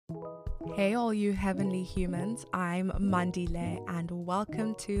Hey all you heavenly humans, I'm Mandile and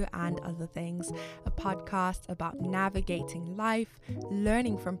welcome to And Other Things, a podcast about navigating life,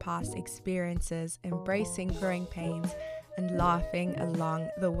 learning from past experiences, embracing growing pains and laughing along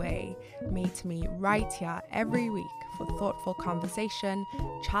the way. Meet me right here every week for thoughtful conversation,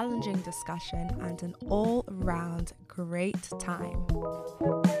 challenging discussion and an all-round great time.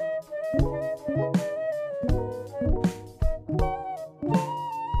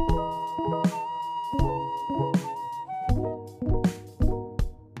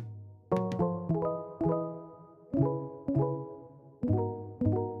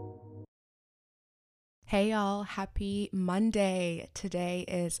 Hey y'all, happy Monday. Today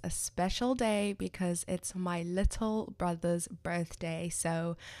is a special day because it's my little brother's birthday.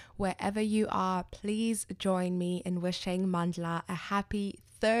 So wherever you are, please join me in wishing Mandla a happy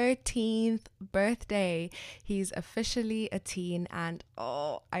 13th birthday. He's officially a teen and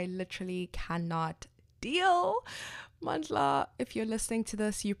I literally cannot deal. Mandla, if you're listening to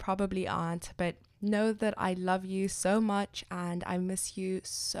this, you probably aren't, but know that I love you so much and I miss you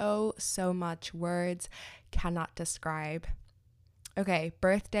so much. Words cannot describe. Okay,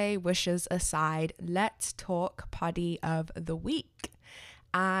 birthday wishes aside, let's talk potty of the week.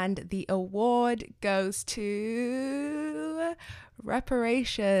 And the award goes to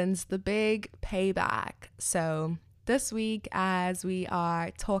reparations, the big payback. So this week, as we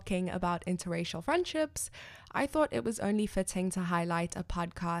are talking about interracial friendships, I thought it was only fitting to highlight a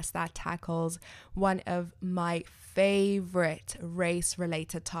podcast that tackles one of my favorite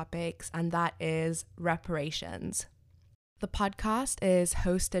race-related topics, and that is reparations. The podcast is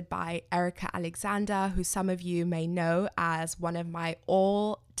hosted by Erica Alexander, who some of you may know as one of my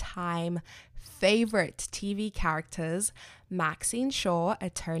all-time favorite TV characters, Maxine Shaw,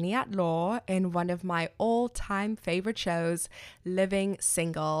 attorney at law in one of my all-time favorite shows, Living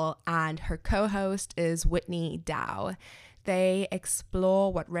Single, and her co-host is Whitney Dow. They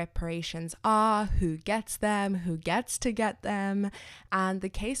explore what reparations are, who gets them, who gets to get them, and the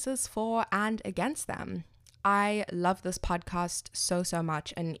cases for and against them. I love this podcast so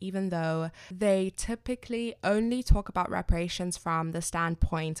much, and even though they typically only talk about reparations from the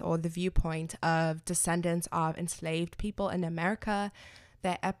standpoint or the viewpoint of descendants of enslaved people in America,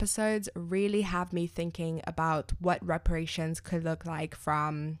 their episodes really have me thinking about what reparations could look like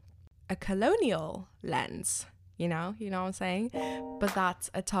from a colonial lens. You know what I'm saying? But that's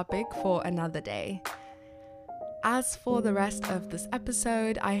a topic for another day. As for the rest of this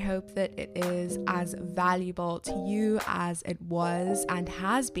episode, I hope that it is as valuable to you as it was and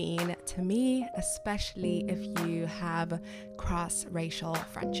has been to me, especially if you have cross-racial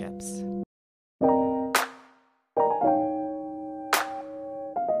friendships.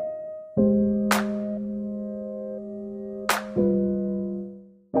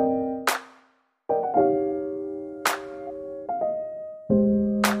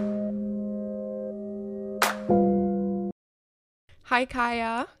 Hi,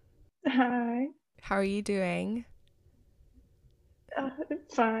 Kaya. Hi. How are you doing?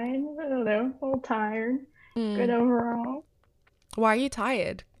 Fine. I don't know. A little tired. Good overall. Why are you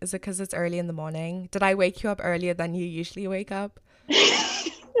tired? Is it because it's early in the morning? Did I wake you up earlier than you usually wake up?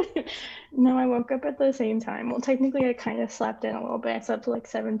 No, I woke up at the same time. Well, technically, I kind of slept in a little bit. I slept till like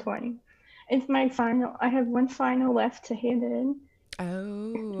 7:20. It's my final. I have one final left to hand in.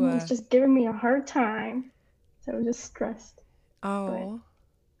 Oh. It's just giving me a hard time. So I was just stressed. Oh.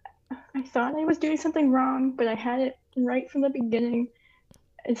 But I thought I was doing something wrong, but I had it right from the beginning.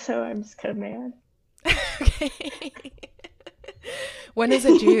 And so I'm just kind of mad. Okay. When is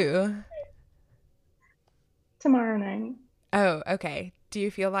it due? Tomorrow night. Oh, okay. Do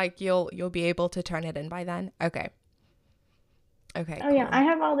you feel like you'll be able to turn it in by then? Okay. Okay. Oh, cool. Yeah, I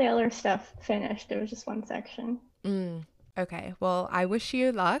have all the other stuff finished. There was just one section. Okay. Well, I wish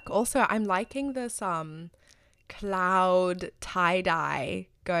you luck. Also, I'm liking this cloud tie-dye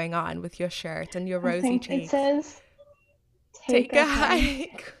going on with your shirt and your rosy cheeks. It says take a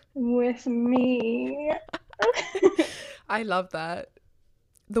hike with me. I love that.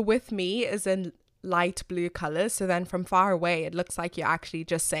 The with me is in light blue colors, so then from far away it looks like you're actually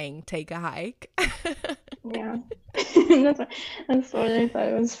just saying take a hike. Yeah. that's what I thought.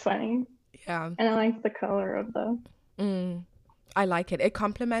 It was funny. Yeah. And I like the color of the I like it. It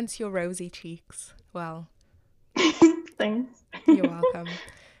complements your rosy cheeks well. Thanks. You're welcome.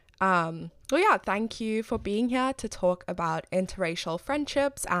 Well, yeah, thank you for being here to talk about interracial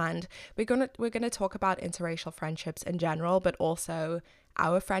friendships, and we're gonna talk about interracial friendships in general, but also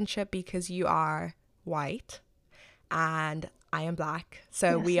our friendship because you are white and I am black,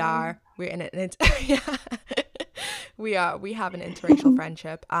 so yes, we're in it. Yeah, We have an interracial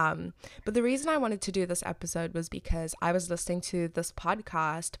friendship. But the reason I wanted to do this episode was because I was listening to this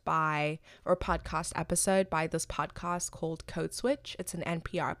podcast podcast episode by this podcast called Code Switch. It's an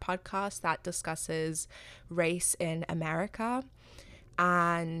NPR podcast that discusses race in America.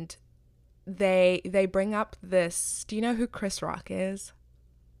 And they bring up this. Do you know who Chris Rock is?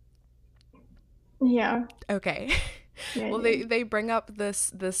 Yeah. Okay. Yeah, Well, they bring up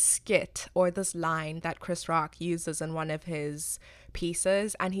this skit or this line that Chris Rock uses in one of his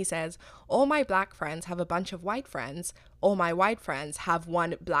pieces, and he says, "All my black friends have a bunch of white friends. All my white friends have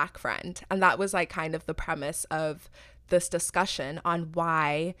one black friend." And that was like kind of the premise of this discussion on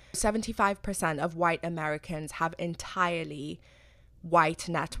why 75% of white Americans have entirely white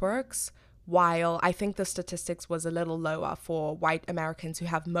networks, while I think the statistics was a little lower for white Americans who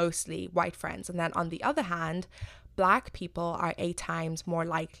have mostly white friends. And then on the other hand, Black people are 8 times more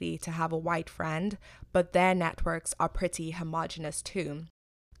likely to have a white friend, but their networks are pretty homogenous too.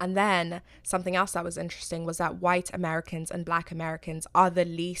 And then something else that was interesting was that white Americans and Black Americans are the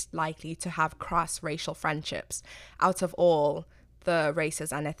least likely to have cross-racial friendships out of all the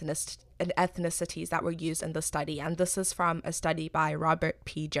races and ethnicities that were used in the study. And this is from a study by Robert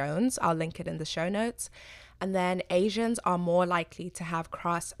P. Jones. I'll link it in the show notes. And then Asians are more likely to have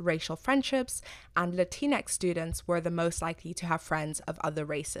cross-racial friendships, and Latinx students were the most likely to have friends of other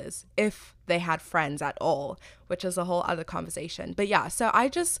races, if they had friends at all, which is a whole other conversation. But yeah, so I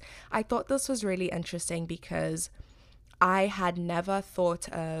thought this was really interesting because I had never thought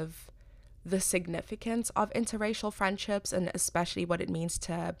of the significance of interracial friendships, and especially what it means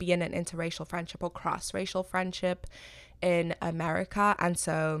to be in an interracial friendship or cross-racial friendship in America. And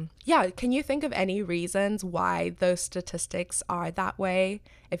so, yeah, can you think of any reasons why those statistics are that way,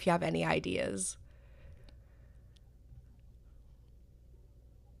 if you have any ideas?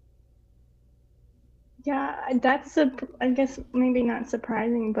 Yeah, I guess maybe not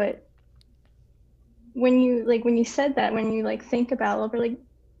surprising, but when you said that, when you think about it a little bit,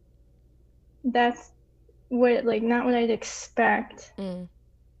 that's what not what I'd expect.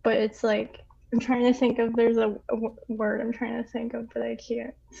 But it's I'm trying to think of, there's a word I'm trying to think of, but I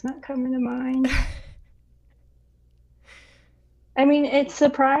can't. It's not coming to mind. I mean, it's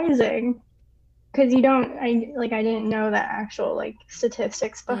surprising because I didn't know the actual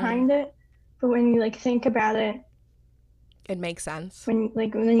statistics behind it. But when you think about it, it makes sense. When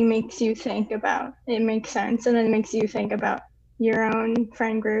it makes you think about it, makes sense, and then it makes you think about your own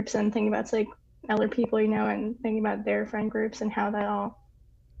friend groups and think about other people and think about their friend groups and how that all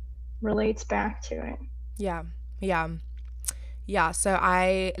relates back to it. Yeah. So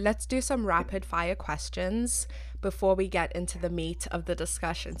let's do some rapid fire questions before we get into the meat of the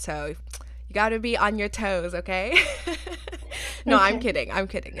discussion. So you got to be on your toes, okay? No, okay. I'm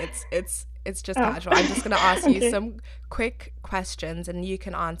kidding. It's just casual. I'm just going to ask you some quick questions and you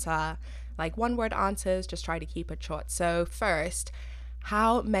can answer 1-word answers. Just try to keep it short. So first,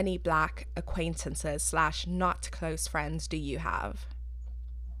 how many Black acquaintances / not close friends do you have?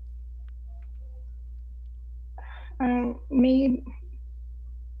 Maybe.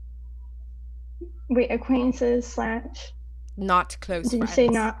 Wait, acquaintances / not close Did friends. you say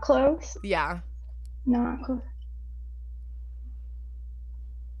not close? Yeah. Not close.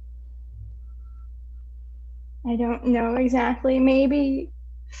 I don't know exactly. Maybe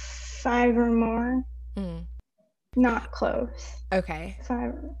 5 or more. Not close. Okay.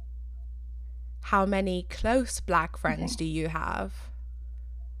 5. How many close Black friends do you have?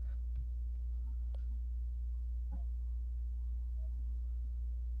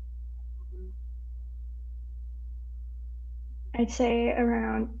 I'd say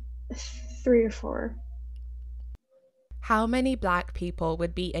around 3 or 4. How many Black people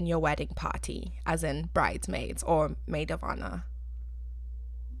would be in your wedding party, as in bridesmaids or maid of honor?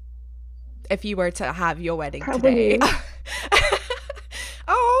 If you were to have your wedding Probably today.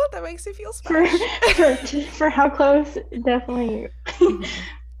 Oh, that makes me feel special. For how close, definitely.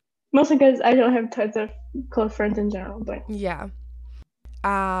 Mostly because I don't have tons of close friends in general, but yeah.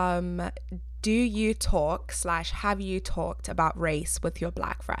 Do you talk / have you talked about race with your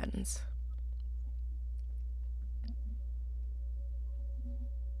Black friends?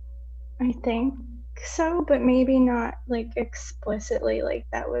 I think so, but maybe not explicitly.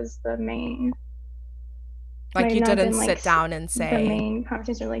 That was the main. You didn't sit down and say. The main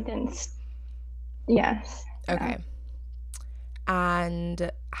conversation didn't. Yes. Okay.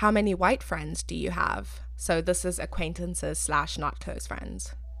 And how many white friends do you have? So this is acquaintances / not close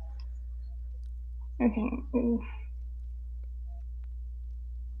friends. Okay.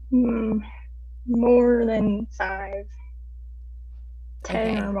 More than 5.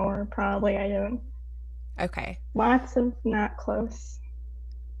 10 or more, probably. I don't. Okay. Lots of not close.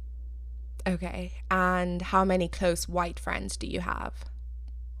 Okay. And how many close white friends do you have?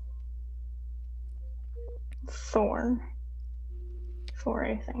 4. 4,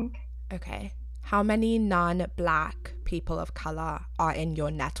 I think. Okay. How many non-black people of color are in your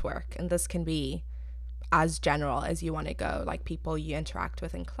network? And this can be as general as you want to go, like people you interact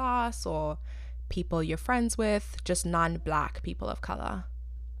with in class or people you're friends with, just non-black people of color.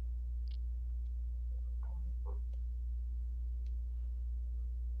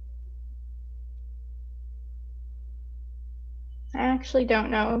 I actually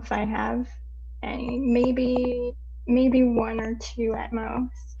don't know if I have any. Maybe 1 or 2 at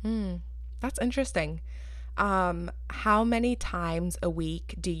most. That's interesting. How many times a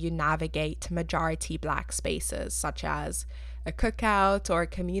week do you navigate majority black spaces, such as a cookout or a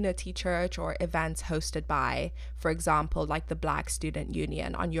community church or events hosted by, for example, like the Black Student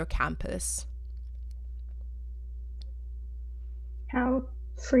Union on your campus? How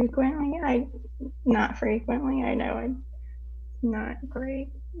frequently? Not frequently. I know I'm not great,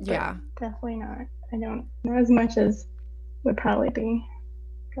 but Yeah. definitely not. I don't know as much as would probably be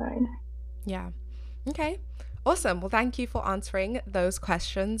good. Yeah. Okay. Awesome. Well, thank you for answering those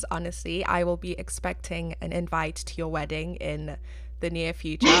questions. Honestly, I will be expecting an invite to your wedding in the near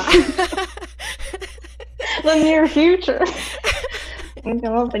future. The near future. I'm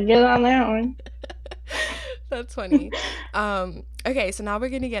gonna have to get on that one. That's funny. Okay, so now we're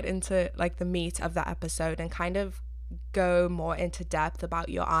going to get into like the meat of the episode and kind of go more into depth about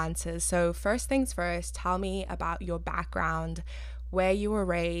your answers. So, first things first, tell me about your background, where you were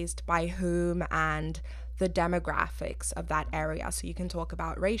raised, by whom, and the demographics of that area. So, you can talk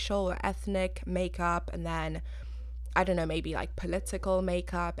about racial or ethnic makeup, and then I don't know, maybe like political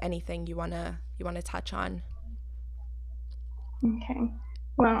makeup, anything you want to touch on. Okay.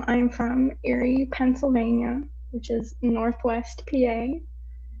 Well, I'm from Erie, Pennsylvania, which is northwest PA.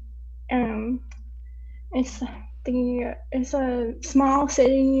 Um, it's a small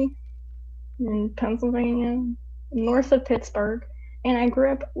city in Pennsylvania, north of Pittsburgh, and I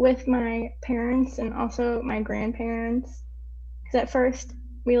grew up with my parents and also my grandparents. Because at first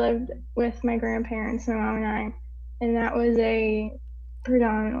we lived with my grandparents, my mom and I, and that was a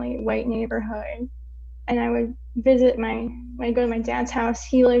predominantly white neighborhood. And I would when I go to my dad's house,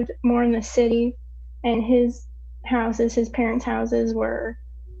 he lived more in the city, and his parents' houses were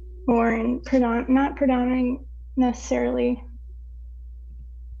more in not predominant necessarily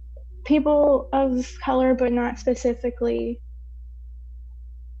people of color, but not specifically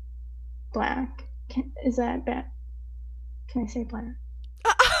black. Is that bad? Can I say black?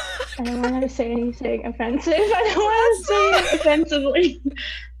 I don't want to say anything offensive. I don't want to say it offensively.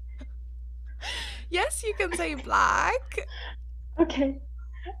 Yes, you can say black. Okay,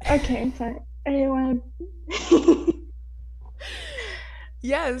 sorry. I didn't want to.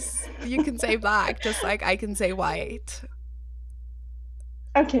 Yes, you can say black, just like I can say white.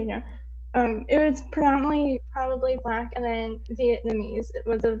 Okay, yeah. It was predominantly probably black, and then Vietnamese.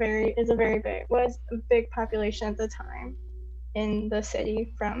 Was a big population at the time in the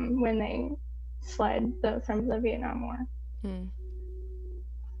city from when they fled from the Vietnam War.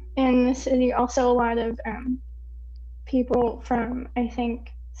 In the city, also a lot of people from, I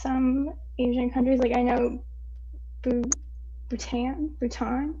think, some Asian countries. Like I know Bhutan.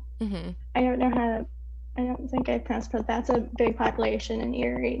 Mm-hmm. I don't think I pronounced, but that's a big population in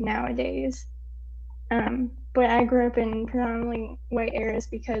Erie nowadays. But I grew up in predominantly white areas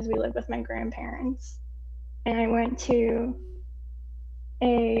because we lived with my grandparents. And I went to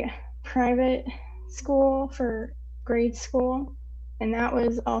a private school for grade school, and that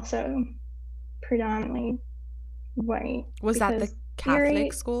was also predominantly white. Was that the Catholic Erie,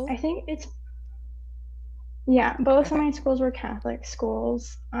 school? I think yeah, both of my schools were Catholic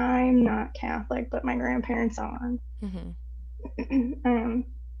schools. I'm not Catholic, but my grandparents are. Mm-hmm.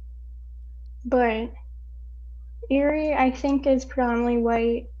 But Erie, I think, is predominantly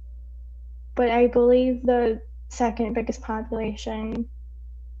white, but I believe the second biggest population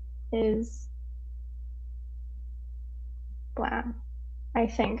is black. I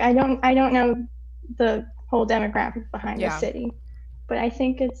think. I don't know the whole demographic behind the city, but I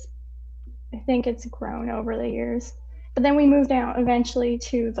think it's grown over the years. But then we moved out eventually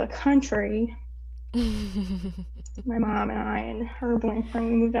to the country. My mom and I and her boyfriend,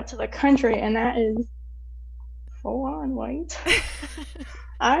 we moved out to the country, and that is full on white.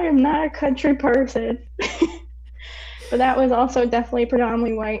 I am not a country person. But that was also definitely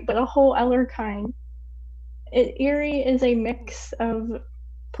predominantly white, but a whole other kind. Erie is a mix of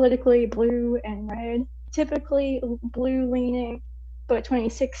politically blue and red, typically blue leaning, but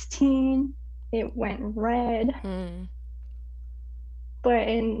 2016 it went red. Mm. But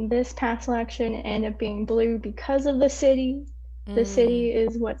in this past election, it ended up being blue because of the city. The Mm. city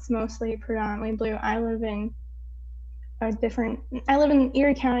is what's mostly predominantly blue. I live in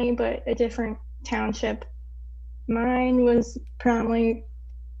Erie County, but a different township. Mine was predominantly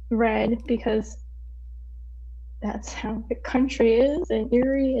red because that's how the country is. In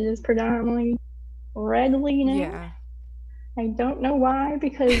Erie, it is predominantly redly now. Yeah. I don't know why,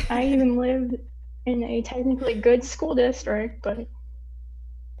 because I even lived in a technically good school district, but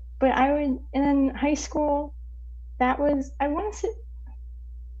I would, and then high school, that was, I want to say,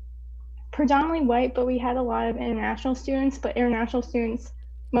 predominantly white, but we had a lot of international students, but international students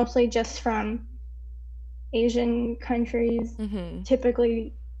mostly just from Asian countries, Mm-hmm.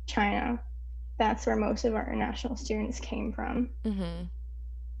 typically China. That's where most of our international students came from. Mm-hmm.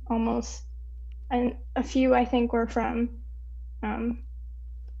 Almost, and a few I think were from um,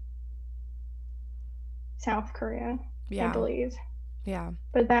 South Korea, I Yeah. believe. Yeah.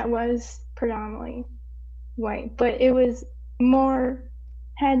 But that was predominantly white. But it was more,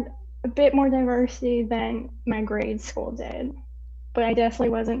 had a bit more diversity than my grade school did. But I definitely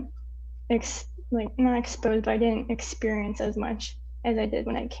wasn't like not exposed, but I didn't experience as much as I did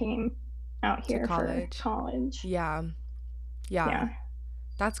when I came out To here for college. college. Yeah. Yeah. Yeah.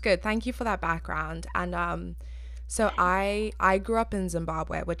 That's good. Thank you for that background. And so I grew up in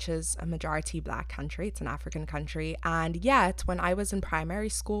Zimbabwe, which is a majority black country. It's an African country. And yet, when I was in primary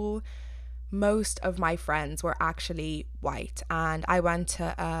school, most of my friends were actually white. And I went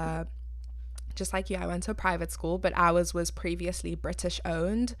to just like you, I went to a private school, but ours was previously British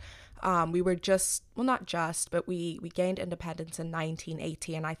owned. We were just, well, not just, but we gained independence in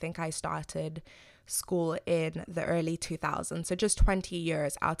 1980, and I think I started school in the early 2000s, so just 20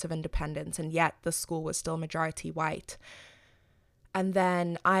 years out of independence, and yet the school was still majority white. And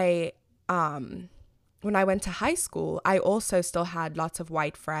then when I went to high school, I also still had lots of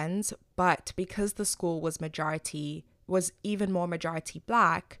white friends, but because the school was even more majority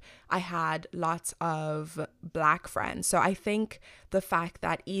black, I had lots of black friends. So I think the fact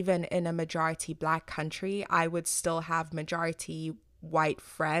that even in a majority black country, I would still have majority white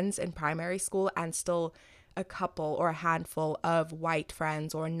friends in primary school and still a couple or a handful of white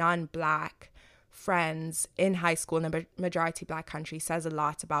friends or non-black friends in high school in a majority black country says a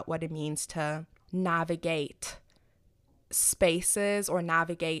lot about what it means to navigate spaces or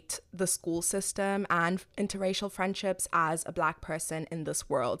navigate the school system and interracial friendships as a black person in this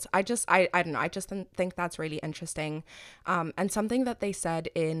world. I don't know, I just think that's really interesting. And something that they said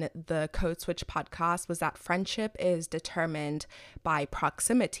in the Code Switch podcast was that friendship is determined by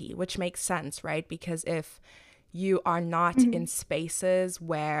proximity, which makes sense, right? Because if you are not in spaces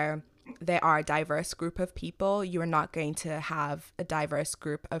where there are a diverse group of people, you're not going to have a diverse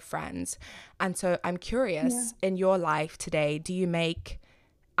group of friends. And so I'm curious, in your life today, do you make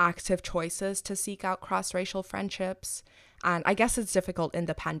active choices to seek out cross-racial friendships? And I guess it's difficult in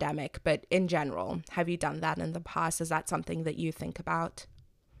the pandemic, but in general, have you done that in the past? Is that something that you think about?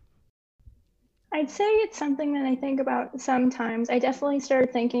 I'd say it's something that I think about sometimes. I definitely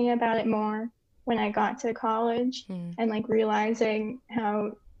started thinking about it more when I got to college Mm. and like realizing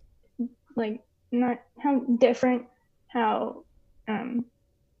how like not how different how um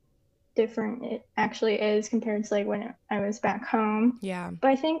different it actually is compared to like when I was back home. Yeah.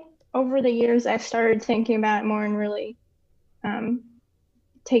 But I think over the years I've started thinking about it more and really um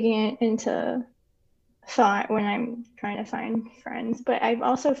taking it into thought when I'm trying to find friends. But I've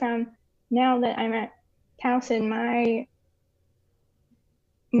also found now that I'm at Towson, my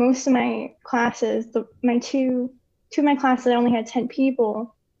most of my classes, my two of my classes that only had 10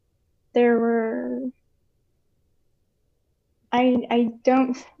 people, there were I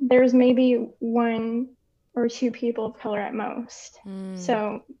don't there's maybe one or two people of color at most.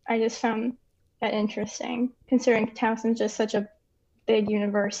 So I just found that interesting, considering Towson's just such a big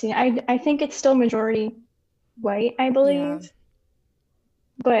university. I think it's still majority white, I Yeah. believe,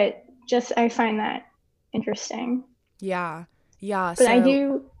 but just I find that interesting. Yeah. Yeah. But So I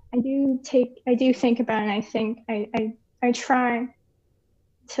do think about it, and I think I try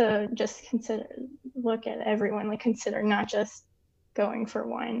to just look at everyone, like consider not just going for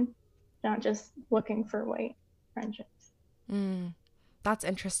one, not just looking for white friendships. that's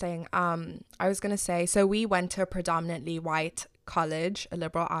interesting. I was gonna say, so we went to a predominantly white college, a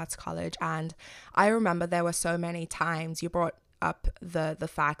liberal arts college, and I remember there were so many times you brought up the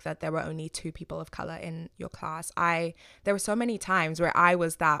fact that there were only two people of color in your class. There were so many times where I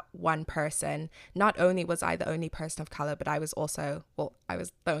was that one person. Not only was I the only person of color, but I was also, well, I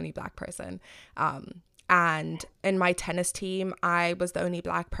was the only black person. And in my tennis team, I was the only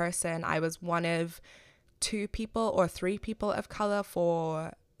black person. I was one of two people or three people of color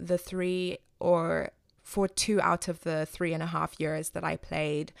for the three or for 2 out of the 3.5 years that I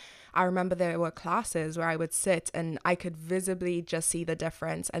played. I remember there were classes where I would sit and I could visibly just see the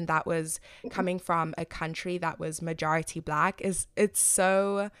difference. And that was coming from a country that was majority black. It's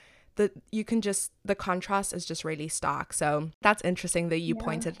so that you can just, the contrast is just really stark. So that's interesting that you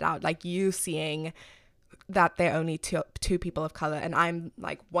pointed it out, like you seeing that they're only two people of color, and I'm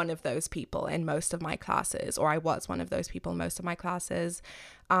like one of those people in most of my classes, or I was one of those people in most of my classes.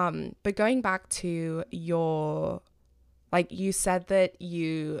 But going back to your, like you said that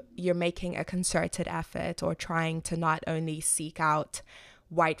you're making a concerted effort or trying to not only seek out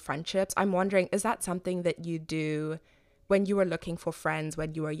white friendships. I'm wondering, is that something that you do when you were looking for friends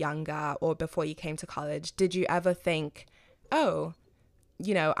when you were younger or before you came to college? Did you ever think, oh,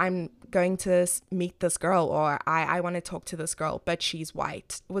 I'm going to meet this girl, or I want to talk to this girl, but she's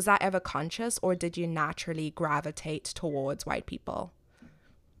white? Was that ever conscious, or did you naturally gravitate towards white people?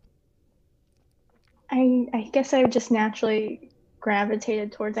 I guess I just naturally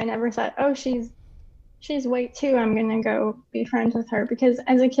gravitated towards. I never thought, oh, she's white too, I'm gonna go be friends with her. Because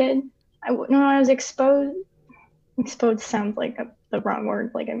as a kid, when I was exposed sounds like the wrong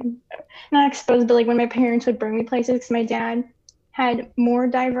word. Like, I'm not exposed, but like when my parents would bring me places, because my dad had more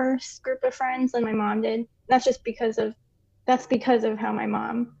diverse group of friends than my mom did. That's because of how my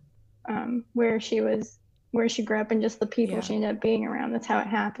mom, where she grew up, and just the people Yeah. she ended up being around. That's how it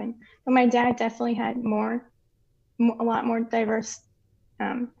happened. But my dad definitely had a lot more diverse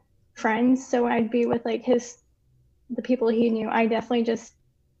friends. So I'd be with like the people he knew. I just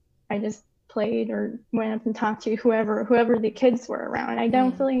played or went up and talked to whoever the kids were around. I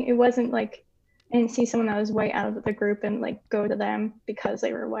don't feel like it wasn't like I didn't see someone that was white out of the group and like go to them because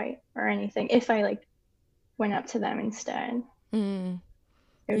they were white or anything. If I like went up to them instead, Mm.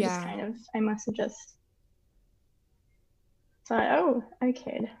 it was just Yeah. kind of, I must have just thought, oh, a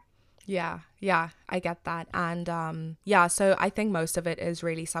kid. Yeah, I get that. And yeah, so I think most of it is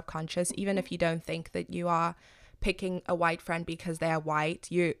really subconscious. Even if you don't think that you are picking a white friend because they're white,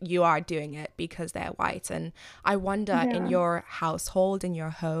 you are doing it because they're white. And I wonder, in Yeah. your household, in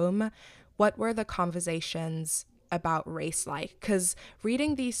your home, what were the conversations about race like? Because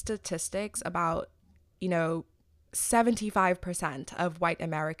reading these statistics about, you know, 75% of white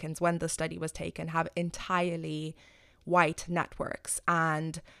Americans, when the study was taken, have entirely white networks.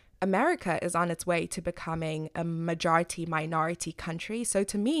 And America is on its way to becoming a majority minority country. So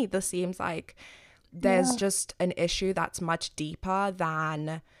to me, this seems like there's Yeah. just an issue that's much deeper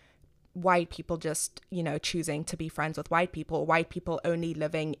than white people just, choosing to be friends with white people, white people only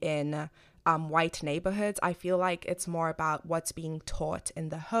living in white neighborhoods. I feel like it's more about what's being taught in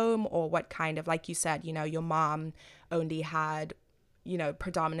the home, or what kind of, like you said, your mom only had,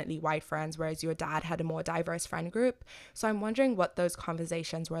 predominantly white friends, whereas your dad had a more diverse friend group. So I'm wondering what those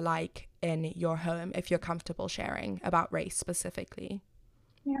conversations were like in your home, if you're comfortable sharing about race specifically.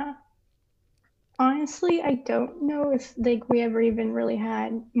 Yeah. Honestly, I don't know if like we ever even really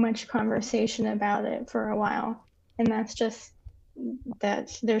had much conversation about it for a while. And that's just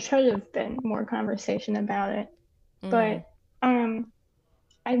that there should have been more conversation about it. Mm, But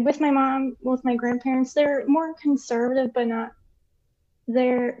I with my mom, with my grandparents, they're more conservative, but not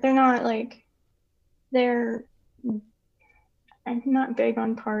they're not like they're I'm not big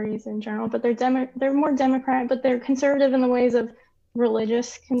on parties in general, but they're more Democrat, but they're conservative in the ways of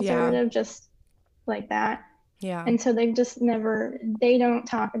religious yeah, conservative, just like that. yeah, And so they don't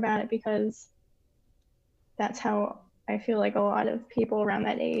talk about it because that's how I feel like a lot of people around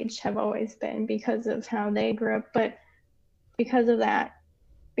that age have always been because of how they grew up. But because of that,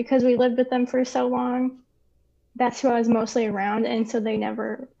 because we lived with them for so long, that's who I was mostly around. And so they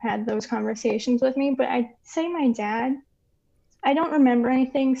never had those conversations with me. But I'd say my dad, I don't remember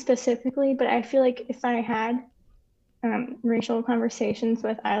anything specifically, but I feel like if I had racial conversations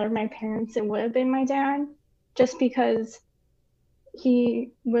with either of my parents, it would have been my dad, just because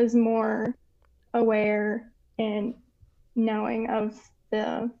he was more aware and knowing of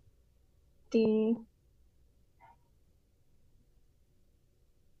the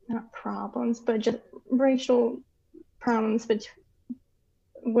not problems, but just racial problems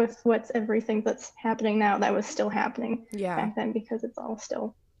with what's everything that's happening now that was still happening yeah, back then, because it's all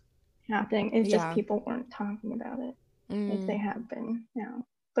still happening. It's just yeah. people weren't talking about it like they Mm, have been now.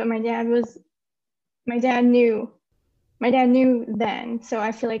 But my dad knew my dad knew then, so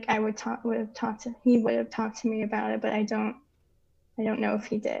I feel like he would have talked to me about it, but I don't know if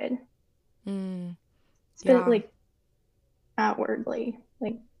he did. mm, It's yeah. like outwardly,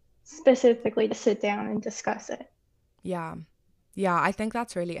 like specifically to sit down and discuss it. Yeah. Yeah, I think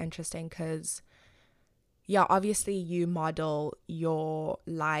that's really interesting because, yeah, obviously you model your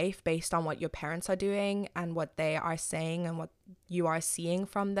life based on what your parents are doing and what they are saying and what you are seeing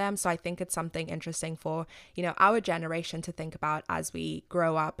from them. So I think it's something interesting for, our generation to think about as we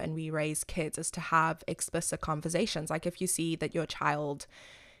grow up and we raise kids, is to have explicit conversations. Like if you see that your child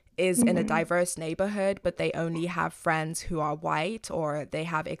is in a Mm-hmm. diverse neighborhood, but they only have friends who are white, or they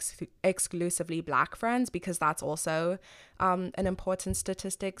have exclusively black friends, because that's also an important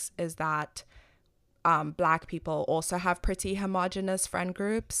statistics, is that black people also have pretty homogenous friend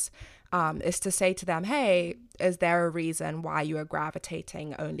groups, is to say to them, hey, is there a reason why you are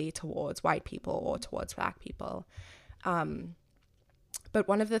gravitating only towards white people or towards black people? But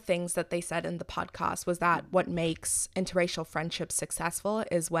one of the things that they said in the podcast was that what makes interracial friendships successful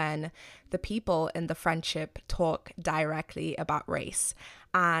is when the people in the friendship talk directly about race.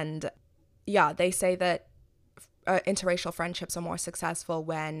 And yeah, they say that interracial friendships are more successful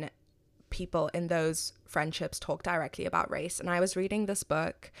when people in those friendships talk directly about race. And I was reading this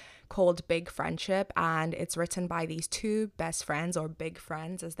book called Big Friendship, and it's written by these two best friends, or big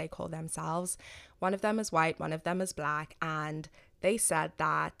friends as they call themselves. One of them is white, one of them is black, and they said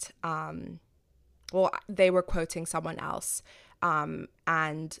that they were quoting someone else,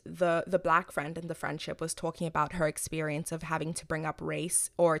 and the black friend in the friendship was talking about her experience of having to bring up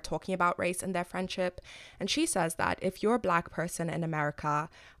race, or talking about race in their friendship. And she says that if you're a black person in America,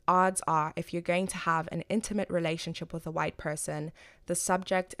 odds are, if you're going to have an intimate relationship with a white person, the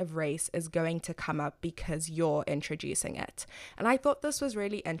subject of race is going to come up because you're introducing it. And I thought this was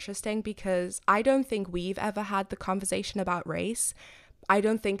really interesting because I don't think we've ever had the conversation about race. I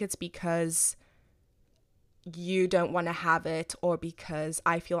don't think it's because you don't want to have it or because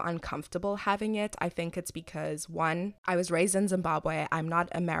I feel uncomfortable having it. I think it's because, one, I was raised in Zimbabwe, I'm not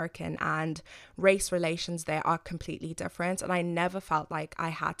American, and race relations there are completely different. And I never felt like I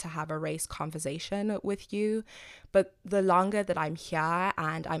had to have a race conversation with you. But the longer that I'm here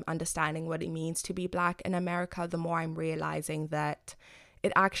and I'm understanding what it means to be black in America, the more I'm realizing that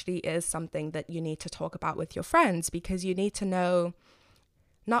it actually is something that you need to talk about with your friends, because you need to know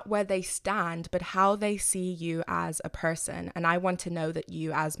not where they stand, but how they see you as a person. And I want to know that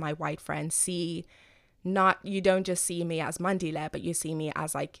you, as my white friend, you don't just see me as Mandile, but you see me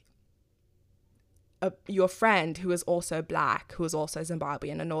as like your friend who is also black, who is also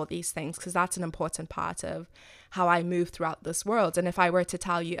Zimbabwean, and all these things, because that's an important part of how I move throughout this world. And if I were to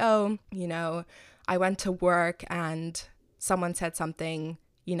tell you, I went to work and someone said something,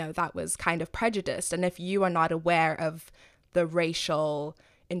 that was kind of prejudiced, and if you are not aware of the racial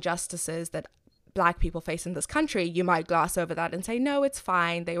injustices that black people face in this country, you might gloss over that and say, no, it's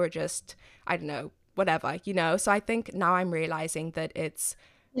fine, they were just, I don't know, whatever, So I think now I'm realizing that it's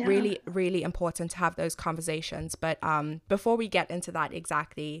really, really important to have those conversations. But before we get into that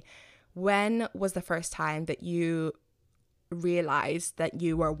exactly, when was the first time that you realized that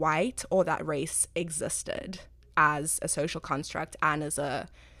you were white, or that race existed as a social construct and as a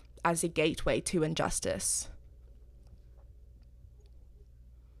gateway to injustice?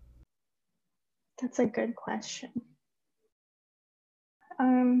 That's a good question.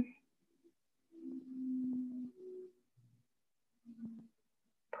 Um,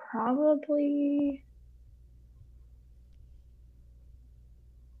 Probably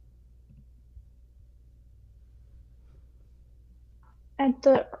at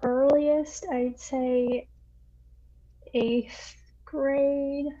the earliest, I'd say 8th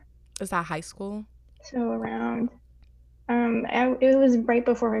grade. Is that high school? So around, it was right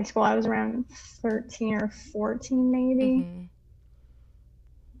before high school. I was around 13 or 14 maybe. Mm-hmm.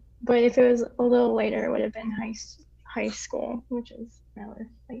 But if it was a little later, it would have been high school, which is rather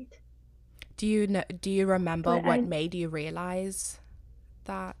late. Do you remember But what made you realize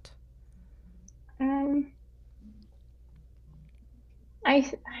that? um I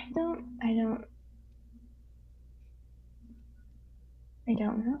don't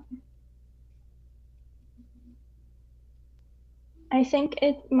know. I think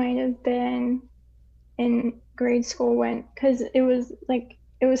it might have been in grade school because it was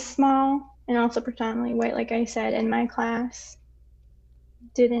small and also predominantly white, like I said, and my class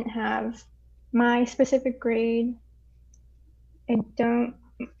didn't have my specific grade. I don't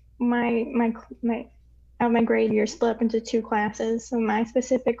my my grade year split up into 2 classes. So my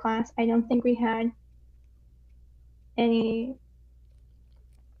specific class, I don't think we had any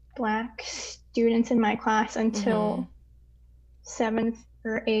black students in my class until 7th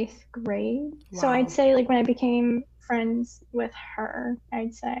or 8th grade. Wow. So I'd say like when I became friends with her,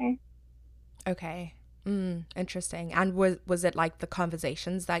 I'd say. Okay. Interesting. And was it like the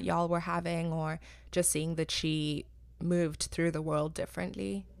conversations that y'all were having, or just seeing that she moved through the world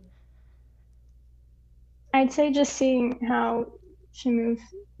differently? I'd say just seeing how she moved,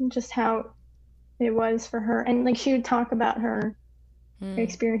 just how it was for her. And like she would talk about her Mm,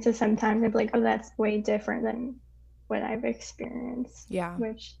 experiences sometimes. I'd be like, oh, that's way different than what I've experienced, yeah.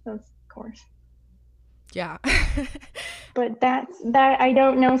 which of course. Yeah. But that I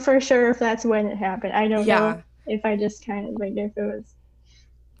don't know for sure if that's when it happened. I don't know Yeah. if I just kind of like if it was.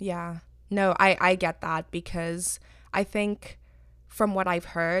 Yeah. No, I get that because I think from what I've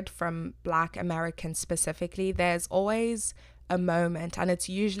heard from Black Americans specifically, there's always a moment, and it's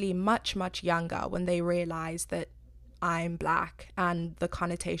usually much, much younger, when they realize that I'm Black and the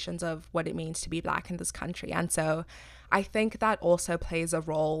connotations of what it means to be Black in this country. And so I think that also plays a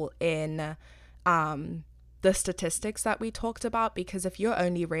role in um, the statistics that we talked about, because if you're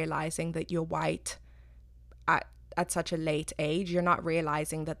only realizing that you're white at such a late age, you're not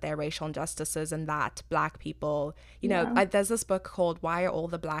realizing that there are racial injustices and that Black people, Yeah. there's this book called Why Are All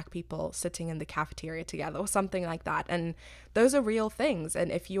the Black People Sitting in the Cafeteria Together, or something like that. And those are real things.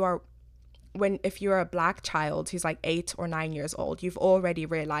 And if you're a Black child who's like 8 or 9 years old, you've already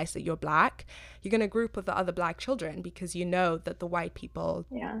realized that you're Black. You're going to group with the other Black children because you know that the white people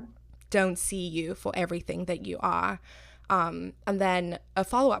Yeah. don't see you for everything that you are. And then a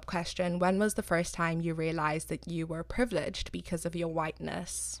follow-up question: when was the first time you realized that you were privileged because of your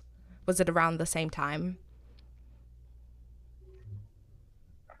whiteness? Was it around the same time?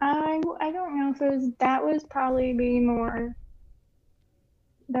 I don't know if it was that was probably be more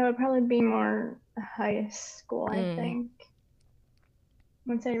that would probably be more high school, I Mm, think.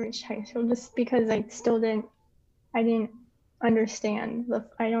 Once I reached high school, just because I didn't understand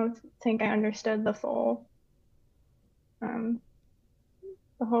I don't think I understood um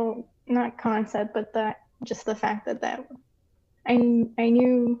the whole, not concept, but just the fact that I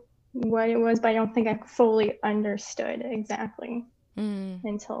knew what it was, but I don't think I fully understood exactly mm,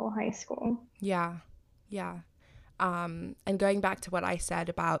 until high school. yeah, yeah. And going back to what I said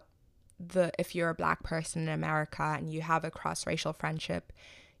about the if you're a Black person in America and you have a cross-racial friendship,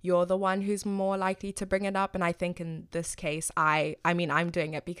 you're the one who's more likely to bring it up. And I think in this case, I mean, I'm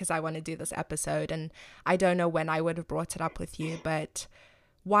doing it because I want to do this episode, and I don't know when I would have brought it up with you, but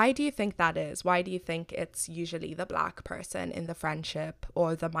why do you think that is? Why do you think it's usually the Black person in the friendship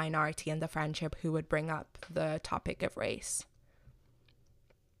or the minority in the friendship who would bring up the topic of race?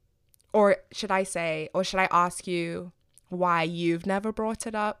 Or should I ask you why you've never brought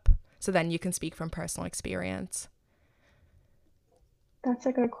it up, so then you can speak from personal experience? That's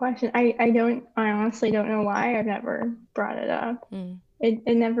a good question. I honestly don't know why I've never brought it up. Mm,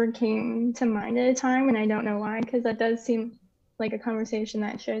 It never came to mind at a time, and I don't know why, because that does seem like a conversation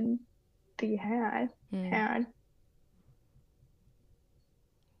that should be mm, had.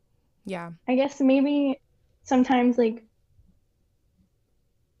 yeah. I guess maybe sometimes like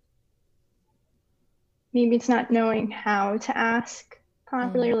maybe it's not knowing how to ask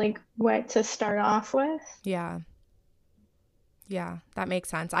properly, Mm, or like what to start off with. yeah. Yeah, that makes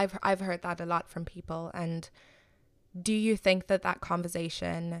sense. I've heard that a lot from people. And do you think that that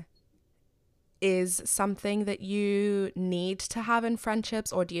conversation is something that you need to have in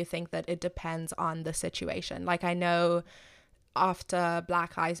friendships, or do you think that it depends on the situation? Like, I know after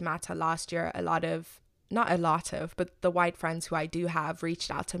Black Lives Matter last year, not a lot of, but the white friends who I do have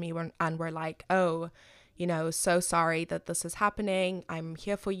reached out to me and were like, oh, so sorry that this is happening. I'm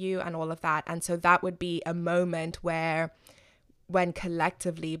here for you and all of that. And so that would be a moment where, when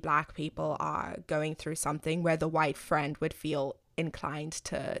collectively Black people are going through something, where the white friend would feel inclined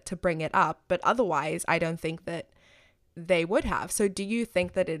to bring it up, but otherwise I don't think that they would have. So do you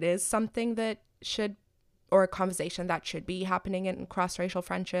think that it is something that should, or a conversation that should be happening in cross-racial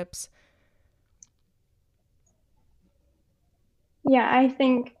friendships? Yeah, I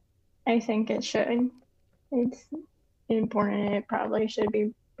think it should. It's important, and it probably should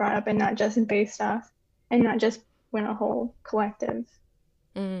be brought up, and not just based off, and not just when a whole collective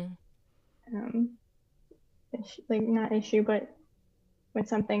Mm, um like not issue, but when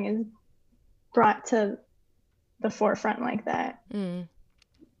something is brought to the forefront like that. mm,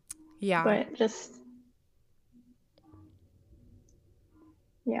 yeah. But just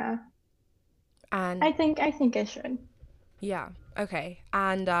yeah, And I think it should. yeah, okay.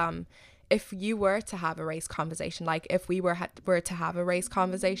 And if you were to have a race conversation, like if we were to have a race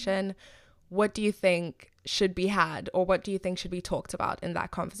conversation, what do you think should be had, or what do you think should be talked about in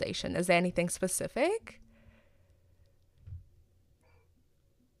that conversation? Is there anything specific?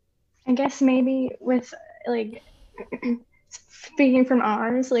 I guess maybe with like speaking from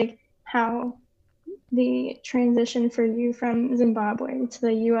ours, like how the transition for you from Zimbabwe to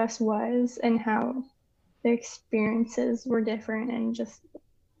the US was, and how the experiences were different, and just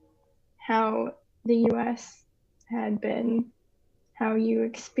how the US had been, how you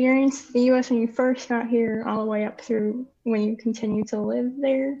experienced the US when you first got here, all the way up through when you continue to live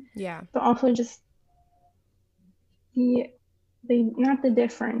there. Yeah. But also just the not the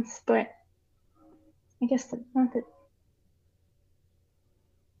difference, but I guess not the.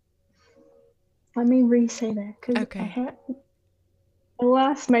 Let me re-say that, because Okay. I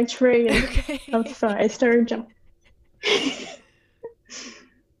lost my train Okay. of thought. I started jumping.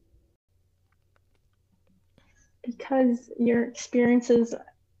 Because your experiences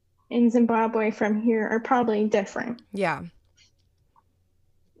in Zimbabwe from here are probably different Yeah.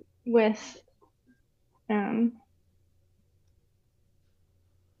 um,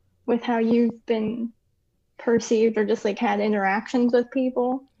 with how you've been perceived, or just like had interactions with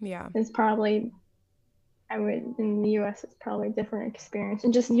people. Yeah. Is probably, in the US, it's probably a different experience.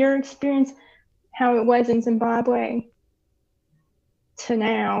 And just your experience, how it was in Zimbabwe to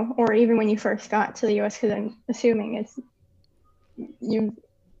now, or even when you first got to the US, because I'm assuming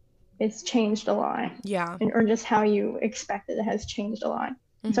it's changed a lot. Yeah. Or just how you expected it has changed a lot.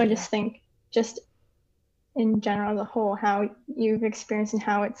 So I just think, just in general, the whole, how you've experienced and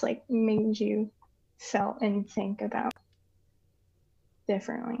how it's like made you felt and think about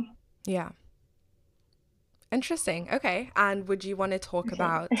differently. Yeah. Interesting. Okay. And would you want to talk Okay.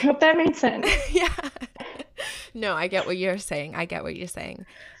 about... I hope that made sense. Yeah. No, I get what you're saying.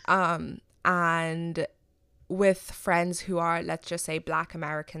 And with friends who are, let's just say, Black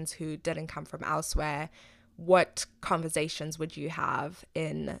Americans who didn't come from elsewhere, what conversations would you have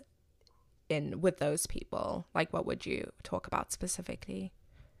in with those people? Like, what would you talk about specifically?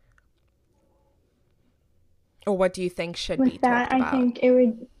 Or what do you think should be With that, talked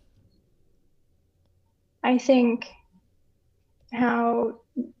about? I think how,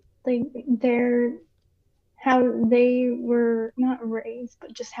 like, how they were not raised,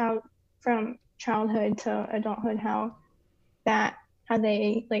 but just how from childhood to adulthood, how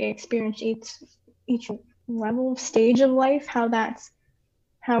they like experience each level, stage of life, how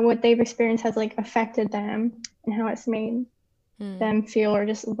what they've experienced has like affected them, and how it's made them feel or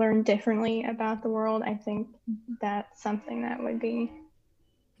just learn differently about the world. I think that's something that would be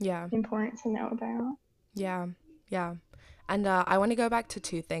important to know about. Yeah. And I want to go back to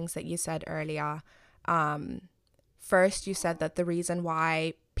two things that you said earlier. First, you said that the reason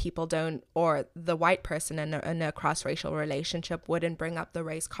why people don't, or the white person in a cross-racial relationship wouldn't bring up the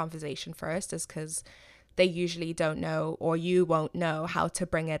race conversation first, is because they usually don't know, or you won't know how to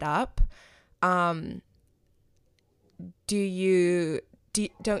bring it up. Don't you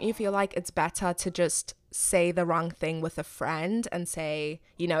feel like it's better to just say the wrong thing with a friend and say,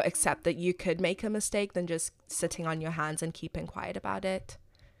 accept that you could make a mistake, than just sitting on your hands and keeping quiet about it?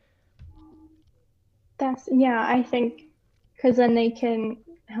 I think, because then they can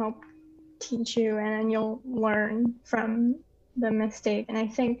help teach you, and then you'll learn from the mistake. And I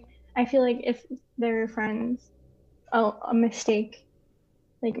feel like if they're friends, a mistake,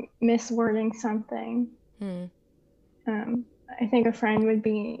 like miswording something, I think a friend would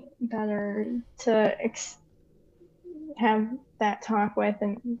be better to have that talk with,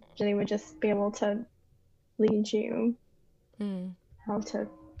 and they would just be able to lead you how to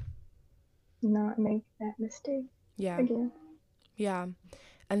not make that mistake again. Yeah.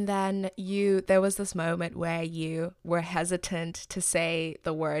 And then there was this moment where you were hesitant to say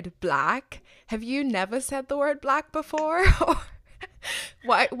the word Black. Have you never said the word Black before?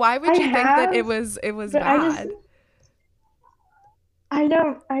 Why would you think that it was bad? I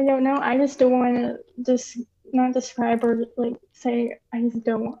don't know. I just don't want to just not describe or like say. I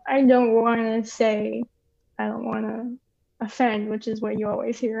don't want to say. I don't want to offend, which is what you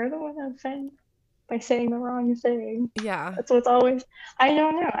always hear. I don't want to offend by saying the wrong thing. Yeah. That's what's always. I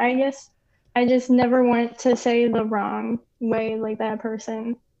don't know. I guess I just never want to say the wrong way, like that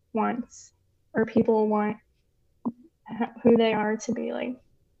person wants, or people want who they are to be like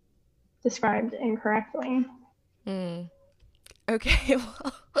described incorrectly. Okay,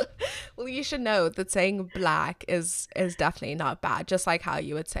 well, you should know that saying Black is definitely not bad. Just like how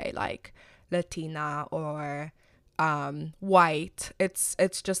you would say like Latina or white. It's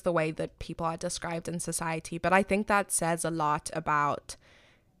just the way that people are described in society. But I think that says a lot about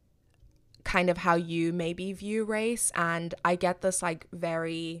kind of how you maybe view race. And I get this like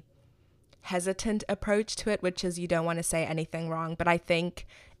very hesitant approach to it, which is you don't want to say anything wrong. But I think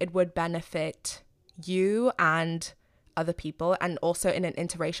it would benefit you and other people, and also in an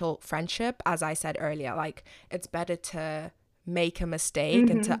interracial friendship, as I said earlier, like it's better to make a mistake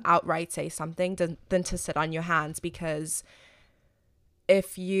and to outright say something than to sit on your hands. Because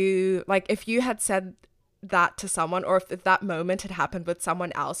if you had said that to someone, or if that moment had happened with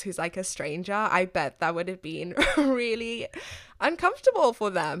someone else who's like a stranger, I bet that would have been really uncomfortable for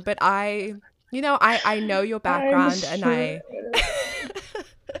them. But I know your background, and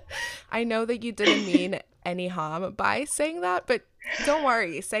I know that you didn't mean any harm by saying that, but don't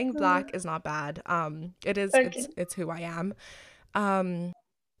worry, saying black is not bad. It is, okay. It's who I am.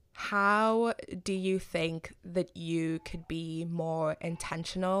 How do you think that you could be more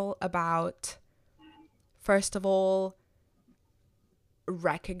intentional about, first of all,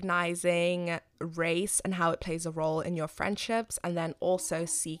 recognizing race and how it plays a role in your friendships, and then also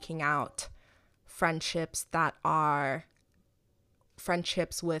seeking out friendships that are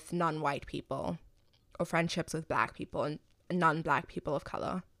friendships with non-white people, or friendships with black people and non-black people of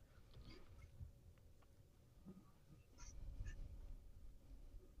color?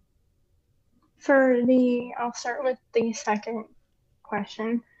 I'll start with the second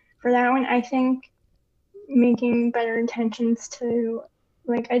question. For that one, I think making better intentions to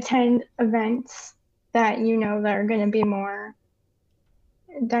like attend events that that are going to be more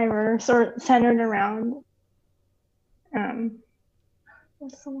diverse or centered around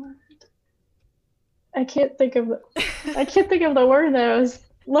what's the word? I can't think of the word that I was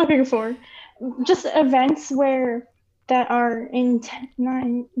looking for. Just events that are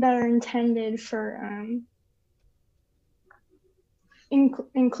intended for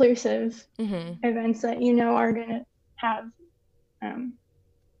inclusive events that are going to have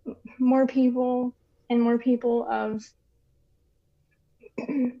more people and more people of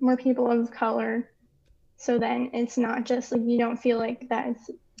color, so then it's not just like you don't feel like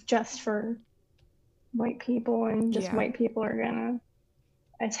that's just for white people and just white people are gonna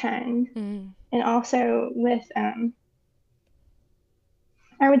attend. And also with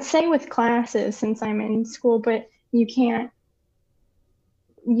I would say with classes, since I'm in school, but you can't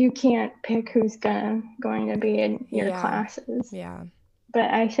pick who's going to be in your classes.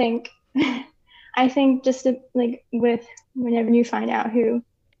 But I think just to, like, with whenever you find out who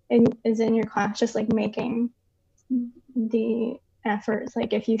is in your class, just like making the efforts,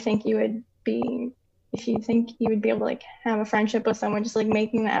 like if you think you would be able to like have a friendship with someone, just like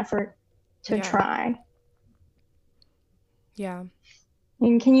making the effort to try. And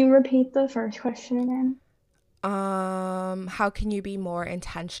can you repeat the first question again? How can you be more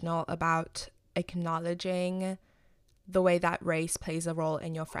intentional about acknowledging the way that race plays a role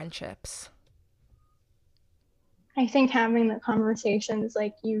in your friendships? I think having the conversations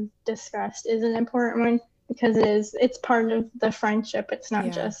like you discussed is an important one, because it's part of the friendship. It's not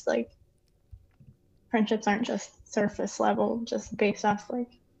just like, friendships aren't just surface level, just based off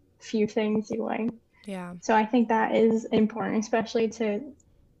like few things you like. So I think that is important, especially to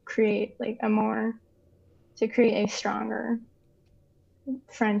create like a stronger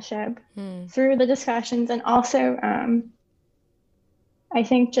friendship through the discussions. And also I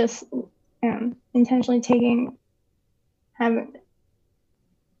think just intentionally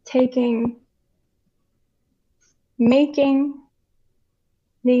making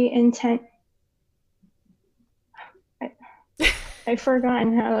the intent. I've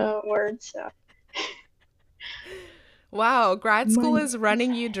forgotten how the word stuff. Wow, grad school is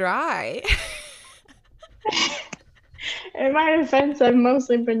running you dry. In my defense, I've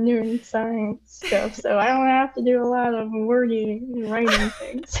mostly been doing science stuff, so I don't have to do a lot of wordy writing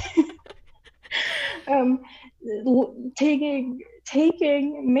things. Making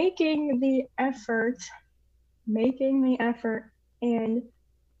the effort and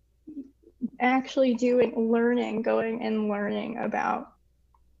actually going and learning about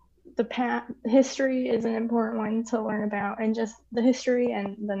the past. History is an important one to learn about, and just the history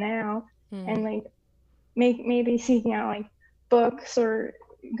and the now, and like maybe seeking out like books or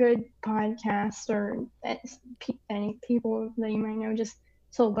good podcasts or any people that you might know, just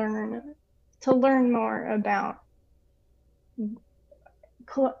to learn more about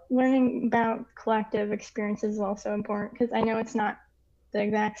learning about collective experiences is also important, because I know it's not the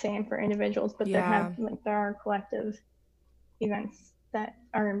exact same for individuals, but there are collective events that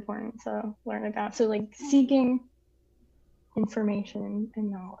are important to learn about. So like seeking information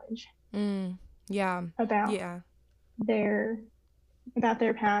and knowledge about their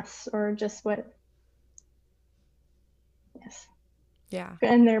past, or just what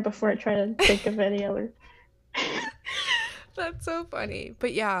and there before I try to think of any other. That's so funny.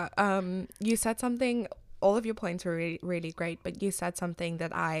 But you said something, all of your points were really, really great, but you said something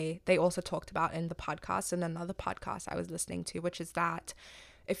that they also talked about in the podcast, in another podcast I was listening to, which is that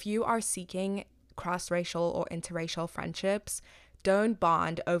if you are seeking cross-racial or interracial friendships, don't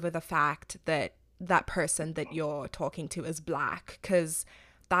bond over the fact that that person that you're talking to is Black, because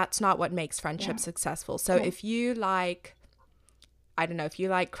that's not what makes friendships successful. So if you like, I don't know, if you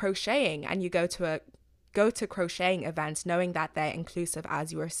like crocheting and you go to crocheting events knowing that they're inclusive,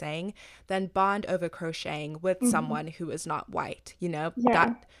 as you were saying, then bond over crocheting with someone who is not white, you know,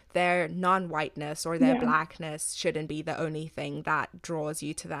 that their non-whiteness or their Blackness shouldn't be the only thing that draws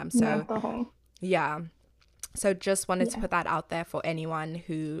you to them. So so just wanted to put that out there for anyone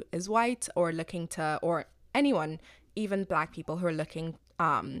who is white or looking to, or anyone, even Black people who are looking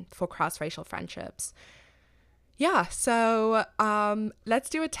for cross-racial friendships. Yeah, so let's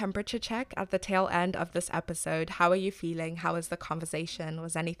do a temperature check at the tail end of this episode. How are you feeling? How was the conversation?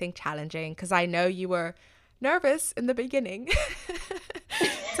 Was anything challenging? Because I know you were nervous in the beginning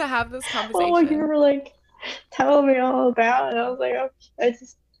to have this conversation. Oh, you were like telling me all about it. I was like, okay,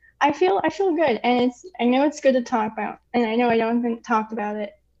 I feel good, and I know it's good to talk about, and I know I don't talk about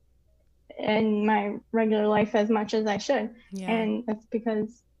it in my regular life as much as I should, and that's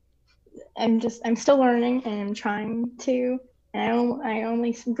because I'm still learning and I'm trying to, and I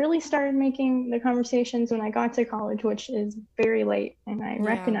only really started making the conversations when I got to college, which is very late, and I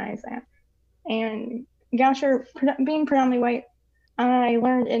recognize that. And Goucher, being predominantly white, I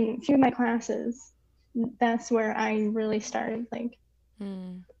learned in a few of my classes, that's where I really started like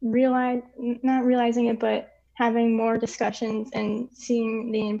not realizing it, but having more discussions and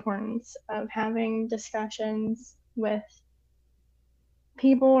seeing the importance of having discussions with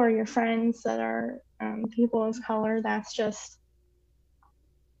people or your friends that are people of color. That's just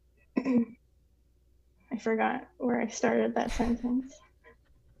I forgot where I started that sentence,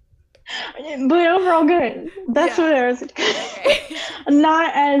 but overall good. That's what I was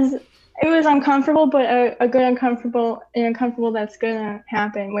not as it was uncomfortable, but a good uncomfortable that's gonna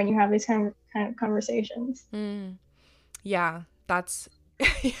happen when you have these kind of conversations. Yeah, that's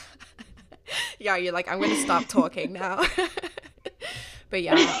you're like, I'm gonna stop talking now. But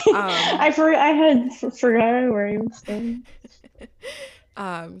yeah, I had forgotten where you were saying.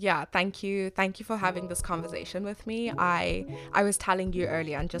 Thank you for having this conversation with me. I was telling you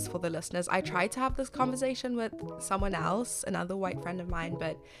earlier, and just for the listeners, I tried to have this conversation with someone else, another white friend of mine,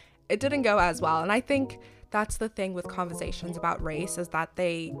 but it didn't go as well. And I think that's the thing with conversations about race, is that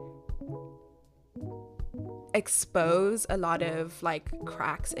they expose a lot of like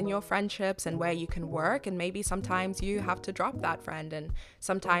cracks in your friendships and where you can work, and maybe sometimes you have to drop that friend, and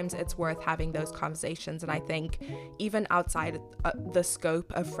sometimes it's worth having those conversations. And I think even outside the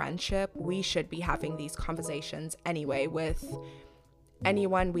scope of friendship, we should be having these conversations anyway with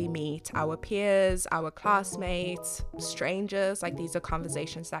anyone we meet, our peers, our classmates, strangers. Like, these are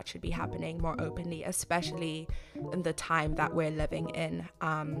conversations that should be happening more openly, especially in the time that we're living in.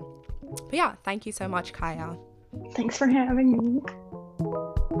 But yeah, thank you so much, Kaya. Thanks for having me.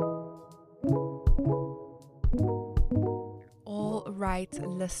 All right,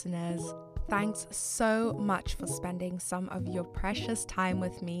 listeners, thanks so much for spending some of your precious time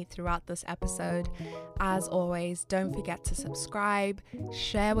with me throughout this episode. As always, don't forget to subscribe,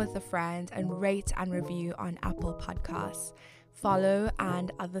 share with a friend, and rate and review on Apple Podcasts. Follow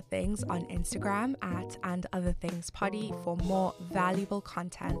And Other Things on Instagram at And Other Things Poddy for more valuable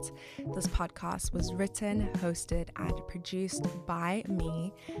content. This podcast was written, hosted, and produced by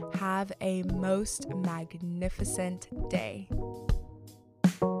me. Have a most magnificent day.